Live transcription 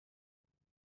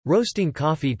Roasting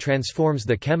coffee transforms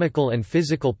the chemical and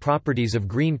physical properties of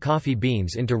green coffee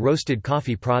beans into roasted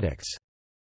coffee products.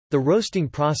 The roasting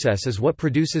process is what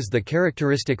produces the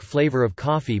characteristic flavor of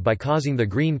coffee by causing the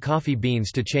green coffee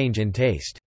beans to change in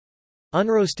taste.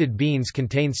 Unroasted beans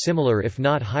contain similar if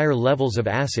not higher levels of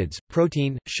acids,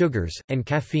 protein, sugars, and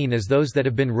caffeine as those that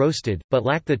have been roasted, but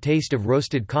lack the taste of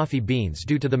roasted coffee beans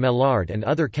due to the Maillard and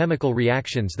other chemical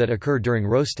reactions that occur during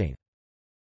roasting.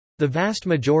 The vast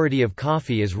majority of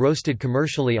coffee is roasted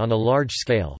commercially on a large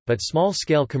scale, but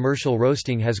small-scale commercial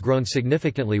roasting has grown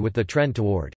significantly with the trend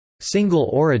toward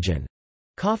single-origin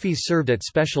coffees served at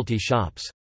specialty shops.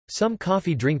 Some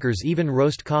coffee drinkers even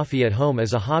roast coffee at home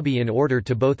as a hobby in order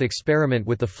to both experiment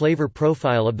with the flavor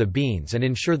profile of the beans and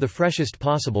ensure the freshest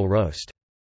possible roast.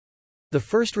 The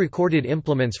first recorded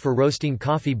implements for roasting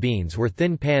coffee beans were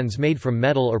thin pans made from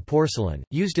metal or porcelain,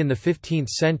 used in the 15th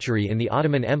century in the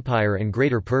Ottoman Empire and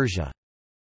Greater Persia.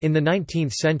 In the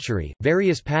 19th century,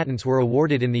 various patents were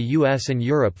awarded in the US and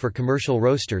Europe for commercial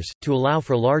roasters, to allow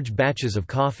for large batches of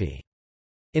coffee.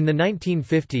 In the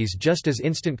 1950s, just as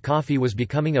instant coffee was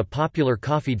becoming a popular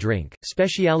coffee drink,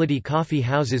 specialty coffee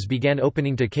houses began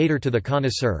opening to cater to the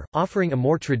connoisseur, offering a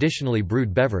more traditionally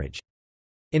brewed beverage.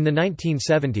 In the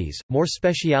 1970s, more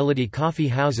specialty coffee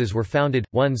houses were founded,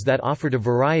 ones that offered a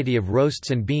variety of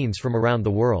roasts and beans from around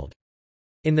the world.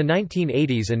 In the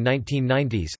 1980s and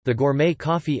 1990s, the gourmet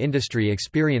coffee industry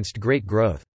experienced great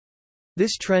growth.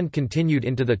 This trend continued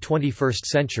into the 21st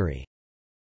century.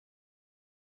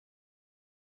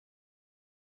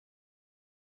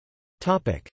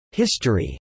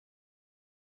 History.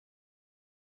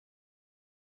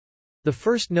 The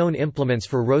first known implements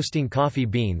for roasting coffee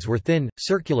beans were thin,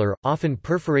 circular, often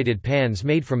perforated pans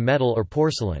made from metal or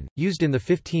porcelain, used in the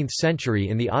 15th century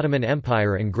in the Ottoman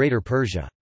Empire and Greater Persia.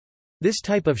 This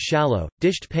type of shallow,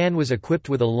 dished pan was equipped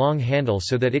with a long handle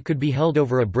so that it could be held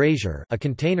over a brazier, a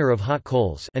container of hot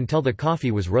coals, until the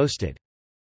coffee was roasted.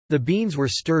 The beans were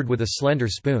stirred with a slender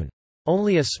spoon.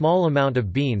 Only a small amount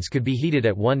of beans could be heated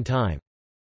at one time.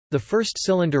 The first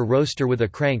cylinder roaster with a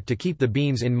crank to keep the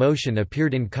beans in motion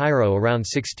appeared in Cairo around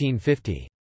 1650.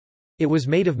 It was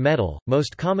made of metal,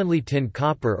 most commonly tinned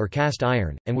copper or cast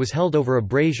iron, and was held over a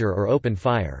brazier or open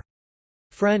fire.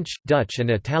 French, Dutch and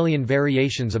Italian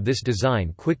variations of this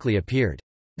design quickly appeared.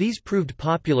 These proved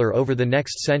popular over the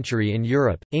next century in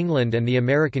Europe, England and the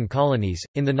American colonies.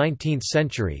 In the 19th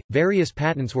century, various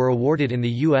patents were awarded in the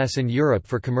US and Europe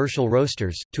for commercial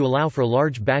roasters, to allow for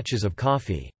large batches of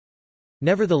coffee.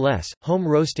 Nevertheless, home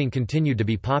roasting continued to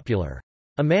be popular.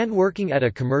 A man working at a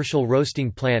commercial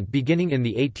roasting plant beginning in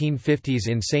the 1850s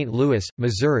in St. Louis,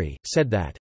 Missouri, said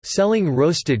that, "Selling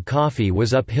roasted coffee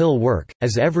was uphill work,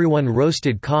 as everyone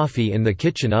roasted coffee in the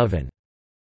kitchen oven."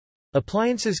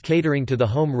 Appliances catering to the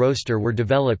home roaster were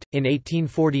developed. In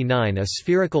 1849, a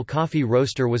spherical coffee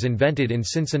roaster was invented in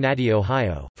Cincinnati,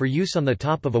 Ohio, for use on the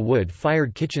top of a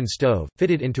wood-fired kitchen stove,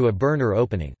 fitted into a burner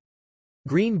opening.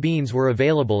 Green beans were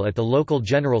available at the local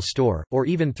general store, or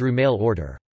even through mail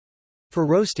order. For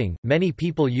roasting, many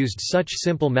people used such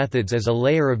simple methods as a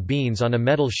layer of beans on a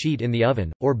metal sheet in the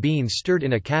oven, or beans stirred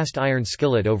in a cast iron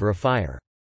skillet over a fire.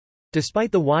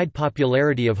 Despite the wide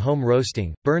popularity of home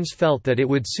roasting, Burns felt that it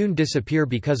would soon disappear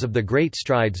because of the great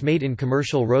strides made in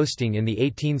commercial roasting in the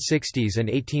 1860s and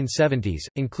 1870s,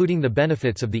 including the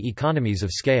benefits of the economies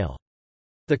of scale.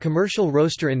 The commercial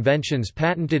roaster inventions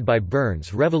patented by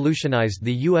Burns revolutionized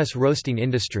the U.S. roasting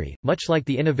industry, much like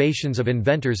the innovations of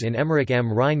inventors in Emmerich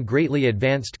am Rhein greatly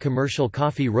advanced commercial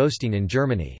coffee roasting in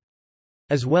Germany.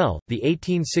 As well, the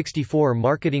 1864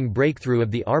 marketing breakthrough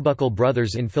of the Arbuckle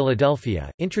brothers in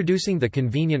Philadelphia, introducing the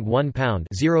convenient 1 pound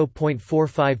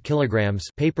 (0.45 kilograms)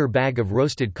 paper bag of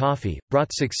roasted coffee,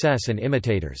 brought success and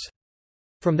imitators.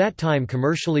 From that time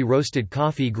commercially roasted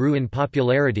coffee grew in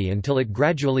popularity until it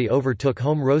gradually overtook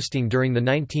home roasting during the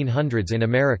 1900s in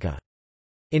America.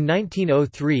 In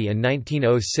 1903 and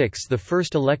 1906 the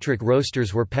first electric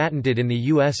roasters were patented in the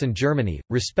US and Germany,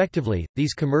 respectively.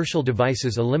 These commercial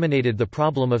devices eliminated the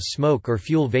problem of smoke or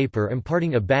fuel vapor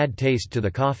imparting a bad taste to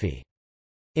the coffee.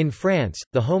 In France,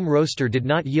 the home roaster did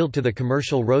not yield to the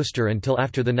commercial roaster until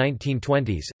after the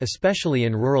 1920s, especially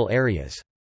in rural areas.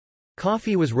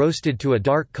 Coffee was roasted to a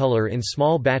dark color in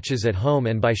small batches at home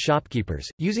and by shopkeepers,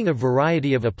 using a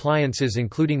variety of appliances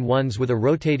including ones with a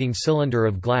rotating cylinder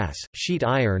of glass, sheet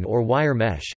iron or wire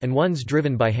mesh, and ones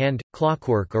driven by hand,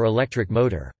 clockwork or electric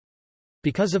motor.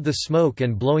 Because of the smoke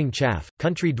and blowing chaff,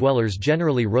 country dwellers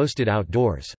generally roasted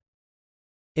outdoors.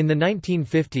 In the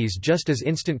 1950s, just as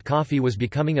instant coffee was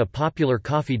becoming a popular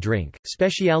coffee drink,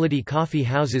 specialty coffee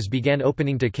houses began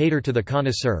opening to cater to the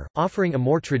connoisseur, offering a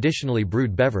more traditionally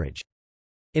brewed beverage.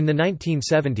 In the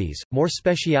 1970s, more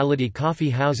specialty coffee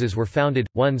houses were founded,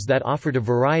 ones that offered a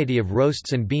variety of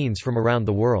roasts and beans from around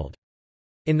the world.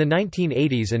 In the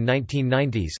 1980s and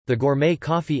 1990s, the gourmet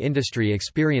coffee industry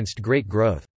experienced great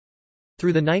growth.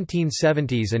 Through the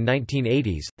 1970s and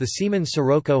 1980s, the Siemens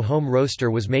Sirocco home roaster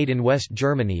was made in West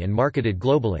Germany and marketed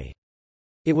globally.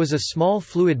 It was a small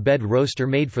fluid bed roaster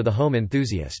made for the home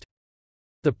enthusiast.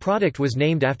 The product was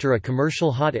named after a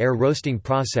commercial hot air roasting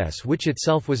process which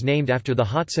itself was named after the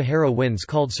hot Sahara winds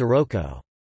called Sirocco.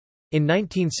 In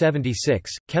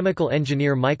 1976, chemical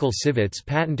engineer Michael Civitz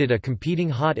patented a competing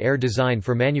hot air design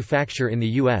for manufacture in the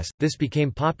U.S. This became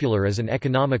popular as an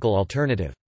economical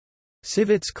alternative.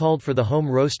 Civitz called for the home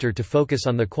roaster to focus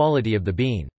on the quality of the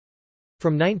bean.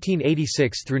 From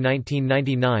 1986 through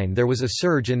 1999 there was a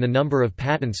surge in the number of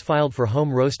patents filed for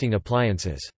home roasting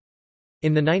appliances.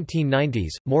 In the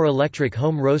 1990s, more electric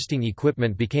home roasting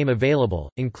equipment became available,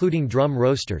 including drum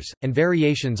roasters, and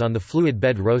variations on the fluid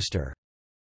bed roaster.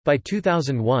 By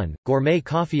 2001, gourmet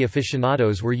coffee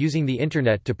aficionados were using the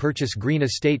Internet to purchase green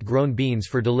estate-grown beans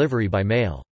for delivery by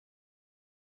mail.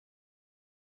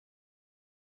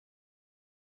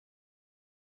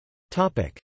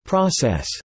 Process.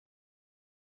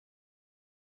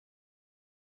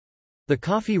 The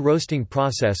coffee roasting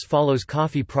process follows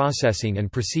coffee processing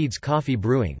and precedes coffee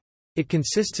brewing. It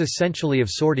consists essentially of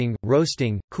sorting,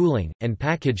 roasting, cooling, and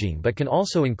packaging but can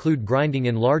also include grinding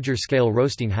in larger-scale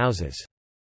roasting houses.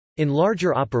 In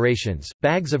larger operations,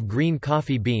 bags of green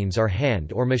coffee beans are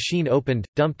hand or machine opened,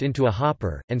 dumped into a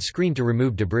hopper, and screened to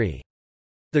remove debris.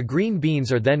 The green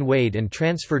beans are then weighed and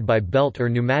transferred by belt or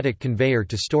pneumatic conveyor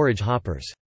to storage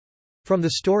hoppers. From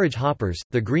the storage hoppers,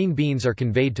 the green beans are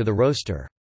conveyed to the roaster.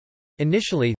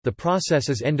 Initially, the process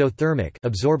is endothermic,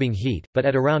 absorbing heat, but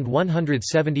at around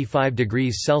 175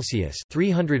 degrees Celsius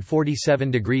 (347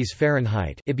 degrees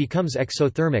Fahrenheit), it becomes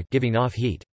exothermic, giving off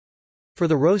heat. For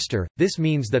the roaster, this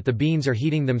means that the beans are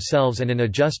heating themselves and an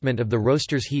adjustment of the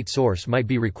roaster's heat source might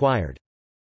be required.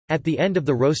 At the end of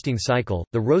the roasting cycle,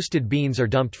 the roasted beans are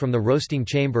dumped from the roasting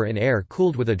chamber in air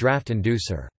cooled with a draft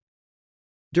inducer.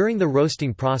 During the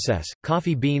roasting process,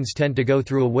 coffee beans tend to go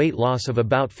through a weight loss of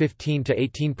about 15 to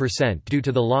 18% due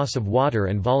to the loss of water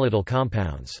and volatile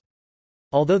compounds.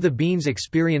 Although the beans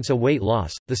experience a weight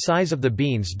loss, the size of the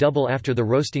beans double after the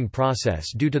roasting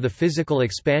process due to the physical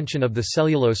expansion of the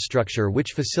cellulose structure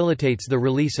which facilitates the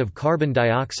release of carbon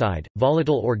dioxide,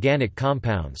 volatile organic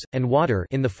compounds, and water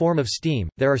in the form of steam.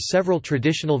 There are several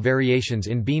traditional variations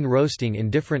in bean roasting in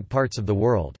different parts of the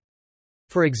world.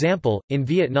 For example, in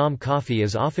Vietnam coffee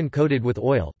is often coated with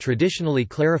oil, traditionally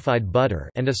clarified butter,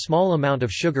 and a small amount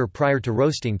of sugar prior to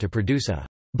roasting to produce a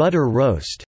butter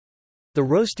roast. The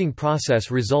roasting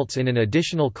process results in an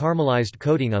additional caramelized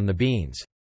coating on the beans.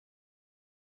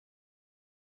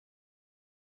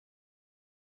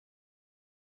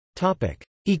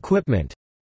 Equipment.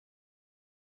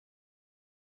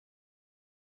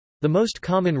 The most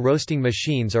common roasting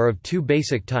machines are of two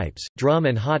basic types, drum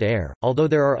and hot air, although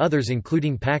there are others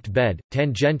including packed bed,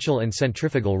 tangential and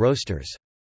centrifugal roasters.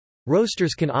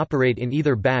 Roasters can operate in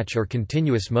either batch or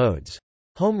continuous modes.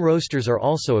 Home roasters are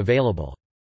also available.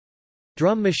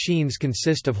 Drum machines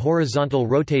consist of horizontal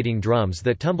rotating drums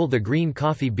that tumble the green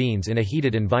coffee beans in a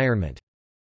heated environment.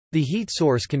 The heat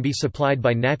source can be supplied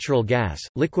by natural gas,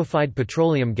 liquefied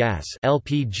petroleum gas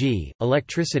 (LPG),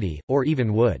 electricity, or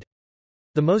even wood.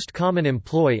 The most common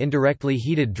employ indirectly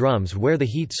heated drums where the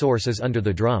heat source is under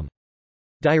the drum.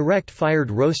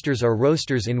 Direct-fired roasters are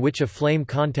roasters in which a flame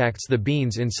contacts the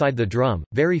beans inside the drum.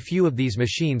 Very few of these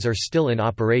machines are still in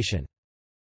operation.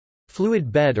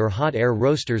 Fluid bed or hot air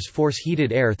roasters force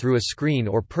heated air through a screen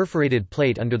or perforated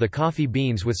plate under the coffee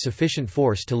beans with sufficient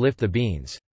force to lift the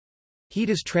beans. Heat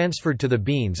is transferred to the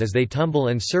beans as they tumble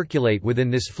and circulate within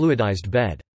this fluidized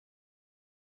bed.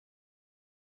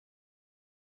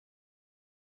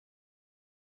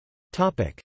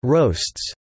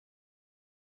 Roasts.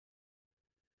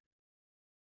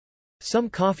 Some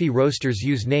coffee roasters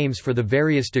use names for the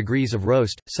various degrees of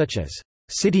roast, such as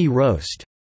city roast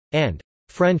and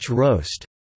French roast,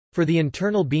 for the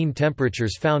internal bean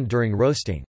temperatures found during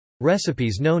roasting.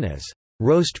 Recipes known as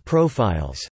roast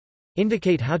profiles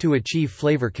indicate how to achieve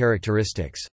flavor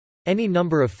characteristics. Any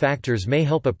number of factors may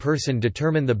help a person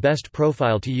determine the best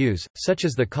profile to use, such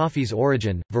as the coffee's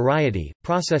origin, variety,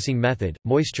 processing method,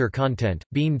 moisture content,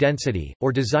 bean density,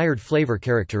 or desired flavor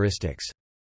characteristics.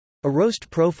 A roast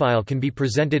profile can be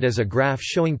presented as a graph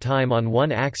showing time on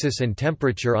one axis and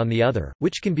temperature on the other,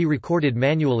 which can be recorded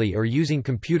manually or using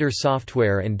computer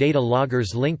software and data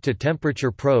loggers linked to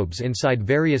temperature probes inside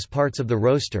various parts of the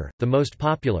roaster. The most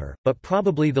popular, but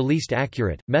probably the least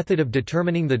accurate, method of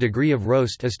determining the degree of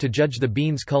roast is to judge the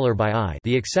bean's color by eye.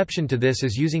 The exception to this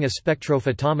is using a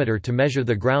spectrophotometer to measure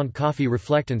the ground coffee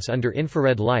reflectance under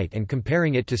infrared light and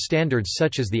comparing it to standards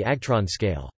such as the Agtron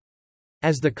scale.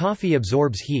 As the coffee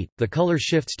absorbs heat, the color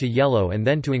shifts to yellow and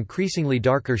then to increasingly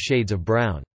darker shades of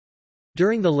brown.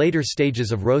 During the later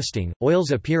stages of roasting, oils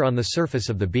appear on the surface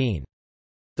of the bean.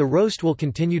 The roast will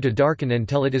continue to darken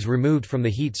until it is removed from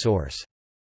the heat source.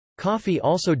 Coffee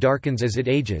also darkens as it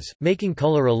ages, making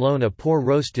color alone a poor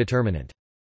roast determinant.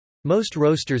 Most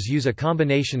roasters use a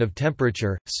combination of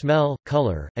temperature, smell,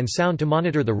 color, and sound to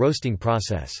monitor the roasting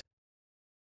process.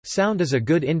 Sound is a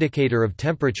good indicator of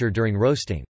temperature during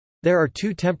roasting. There are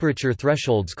two temperature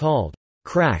thresholds called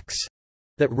cracks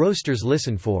that roasters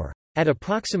listen for. At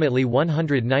approximately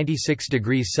 196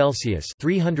 degrees Celsius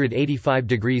 (385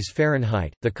 degrees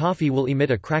Fahrenheit), the coffee will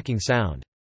emit a cracking sound.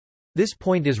 This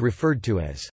point is referred to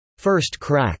as first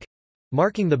crack,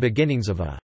 marking the beginnings of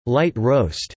a light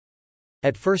roast.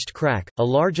 At first crack, a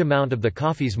large amount of the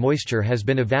coffee's moisture has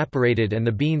been evaporated and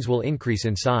the beans will increase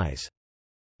in size.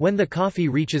 When the coffee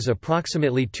reaches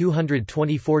approximately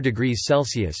 224 degrees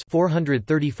Celsius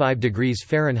 (435 degrees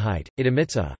Fahrenheit), it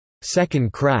emits a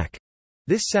second crack.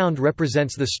 This sound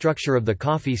represents the structure of the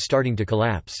coffee starting to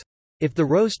collapse. If the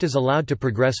roast is allowed to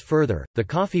progress further, the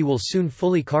coffee will soon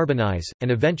fully carbonize,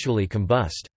 and eventually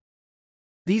combust.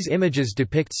 These images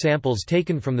depict samples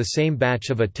taken from the same batch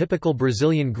of a typical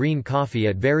Brazilian green coffee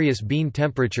at various bean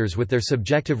temperatures with their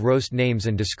subjective roast names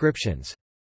and descriptions.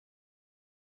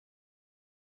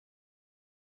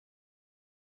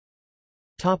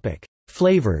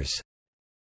 Flavors.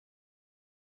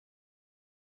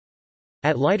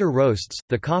 At lighter roasts,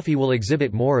 the coffee will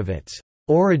exhibit more of its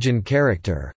origin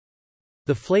character.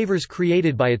 The flavors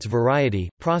created by its variety,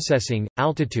 processing,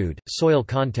 altitude, soil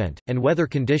content, and weather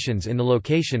conditions in the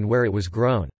location where it was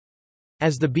grown.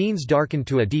 As the beans darken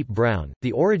to a deep brown,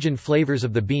 the origin flavors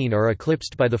of the bean are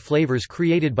eclipsed by the flavors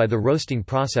created by the roasting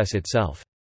process itself.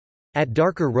 At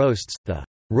darker roasts, the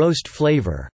roast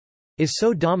flavor is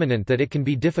so dominant that it can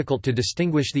be difficult to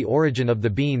distinguish the origin of the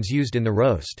beans used in the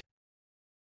roast.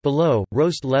 Below,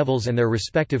 roast levels and their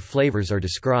respective flavors are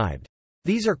described.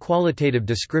 These are qualitative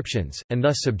descriptions, and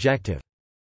thus subjective.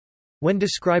 When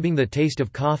describing the taste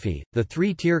of coffee, the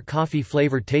three-tier coffee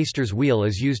flavor taster's wheel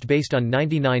is used based on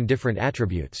 99 different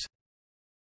attributes.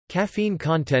 Caffeine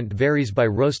content varies by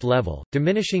roast level,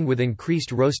 diminishing with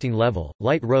increased roasting level: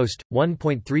 light roast,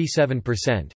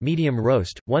 1.37%, medium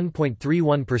roast,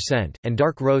 1.31%, and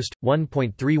dark roast,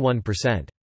 1.31%.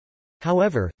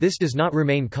 However, this does not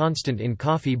remain constant in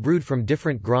coffee brewed from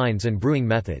different grinds and brewing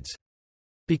methods.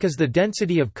 Because the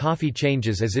density of coffee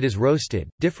changes as it is roasted,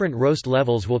 different roast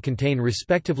levels will contain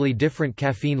respectively different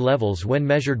caffeine levels when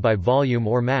measured by volume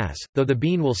or mass, though the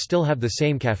bean will still have the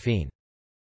same caffeine.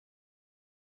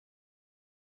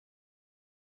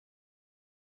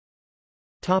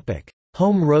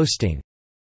 Home roasting.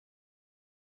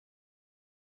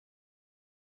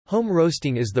 Home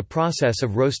roasting is the process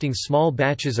of roasting small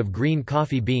batches of green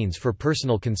coffee beans for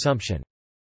personal consumption.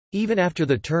 Even after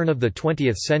the turn of the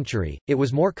 20th century, it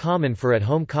was more common for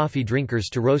at-home coffee drinkers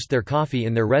to roast their coffee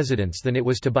in their residence than it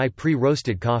was to buy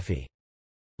pre-roasted coffee.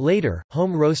 Later,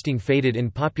 home roasting faded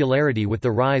in popularity with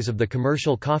the rise of the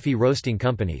commercial coffee roasting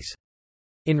companies.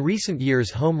 In recent years,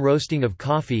 home roasting of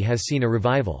coffee has seen a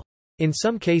revival. In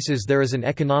some cases there is an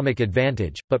economic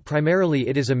advantage, but primarily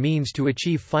it is a means to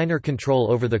achieve finer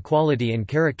control over the quality and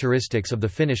characteristics of the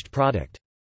finished product.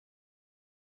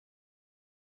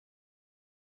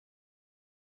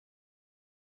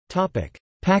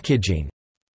 Packaging.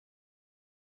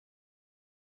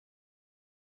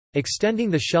 Extending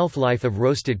the shelf life of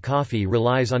roasted coffee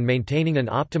relies on maintaining an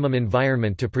optimum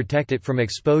environment to protect it from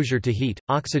exposure to heat,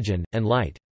 oxygen, and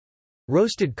light.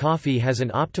 Roasted coffee has an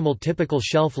optimal typical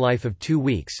shelf life of 2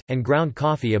 weeks, and ground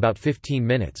coffee about 15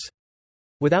 minutes.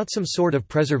 Without some sort of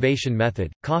preservation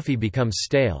method, coffee becomes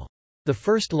stale. The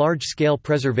first large-scale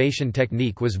preservation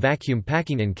technique was vacuum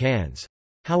packing in cans.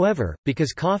 However,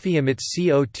 because coffee emits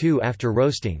CO2 after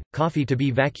roasting, coffee to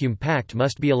be vacuum packed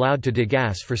must be allowed to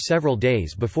degas for several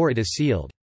days before it is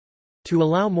sealed. To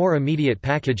allow more immediate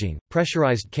packaging,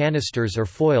 pressurized canisters or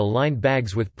foil-lined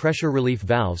bags with pressure relief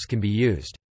valves can be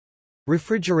used.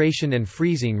 Refrigeration and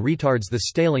freezing retards the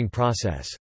staling process.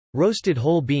 Roasted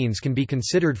whole beans can be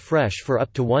considered fresh for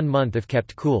up to 1 month if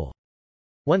kept cool.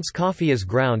 Once coffee is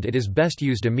ground, it is best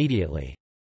used immediately.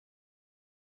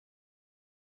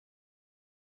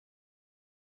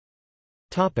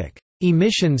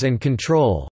 Emissions and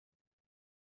control.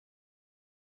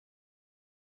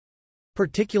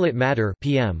 Particulate matter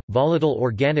 (PM), volatile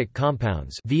organic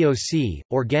compounds (VOC),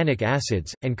 organic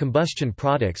acids, and combustion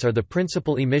products are the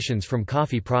principal emissions from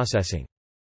coffee processing.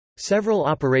 Several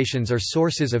operations are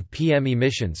sources of PM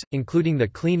emissions, including the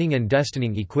cleaning and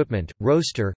destining equipment,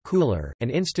 roaster, cooler, and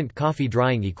instant coffee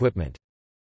drying equipment.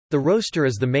 The roaster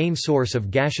is the main source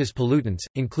of gaseous pollutants,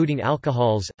 including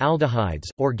alcohols, aldehydes,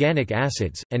 organic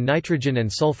acids, and nitrogen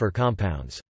and sulfur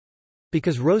compounds.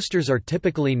 Because roasters are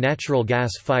typically natural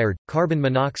gas-fired, carbon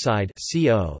monoxide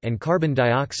 (CO) and carbon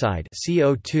dioxide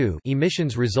 (CO2)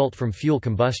 emissions result from fuel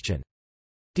combustion.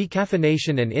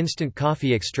 Decaffeination and instant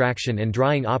coffee extraction and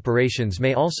drying operations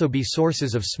may also be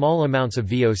sources of small amounts of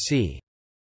VOC.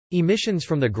 Emissions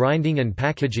from the grinding and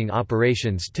packaging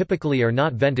operations typically are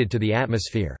not vented to the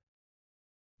atmosphere.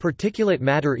 Particulate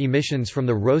matter emissions from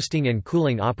the roasting and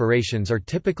cooling operations are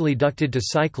typically ducted to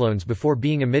cyclones before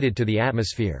being emitted to the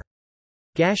atmosphere.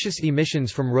 Gaseous emissions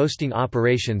from roasting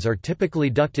operations are typically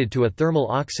ducted to a thermal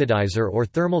oxidizer or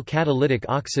thermal catalytic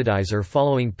oxidizer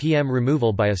following PM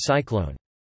removal by a cyclone.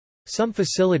 Some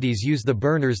facilities use the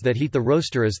burners that heat the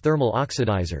roaster as thermal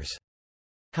oxidizers.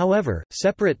 However,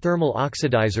 separate thermal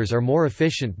oxidizers are more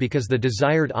efficient because the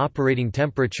desired operating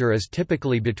temperature is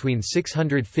typically between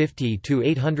 650 to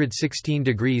 816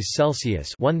 degrees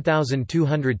Celsius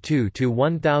 (1202 to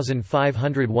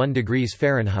 1501 degrees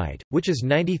Fahrenheit), which is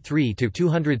 93 to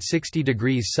 260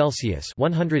 degrees Celsius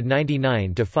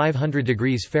 (199 to 500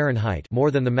 degrees Fahrenheit)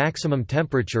 more than the maximum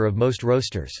temperature of most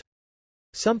roasters.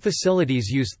 Some facilities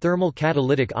use thermal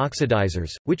catalytic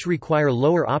oxidizers, which require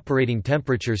lower operating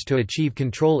temperatures to achieve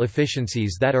control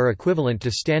efficiencies that are equivalent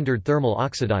to standard thermal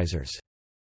oxidizers.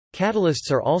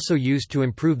 Catalysts are also used to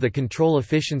improve the control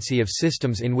efficiency of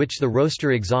systems in which the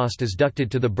roaster exhaust is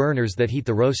ducted to the burners that heat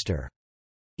the roaster.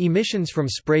 Emissions from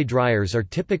spray dryers are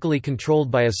typically controlled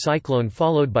by a cyclone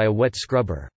followed by a wet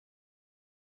scrubber.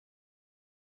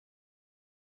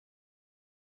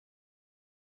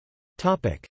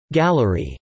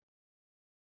 Gallery.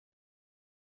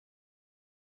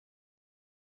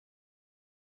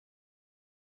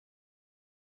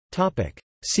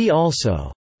 See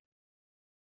also: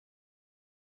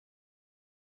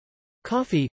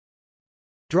 coffee,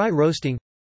 dry roasting,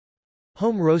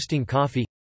 home roasting coffee,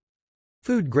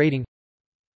 food grading,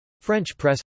 French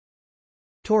press,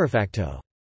 torrefacto.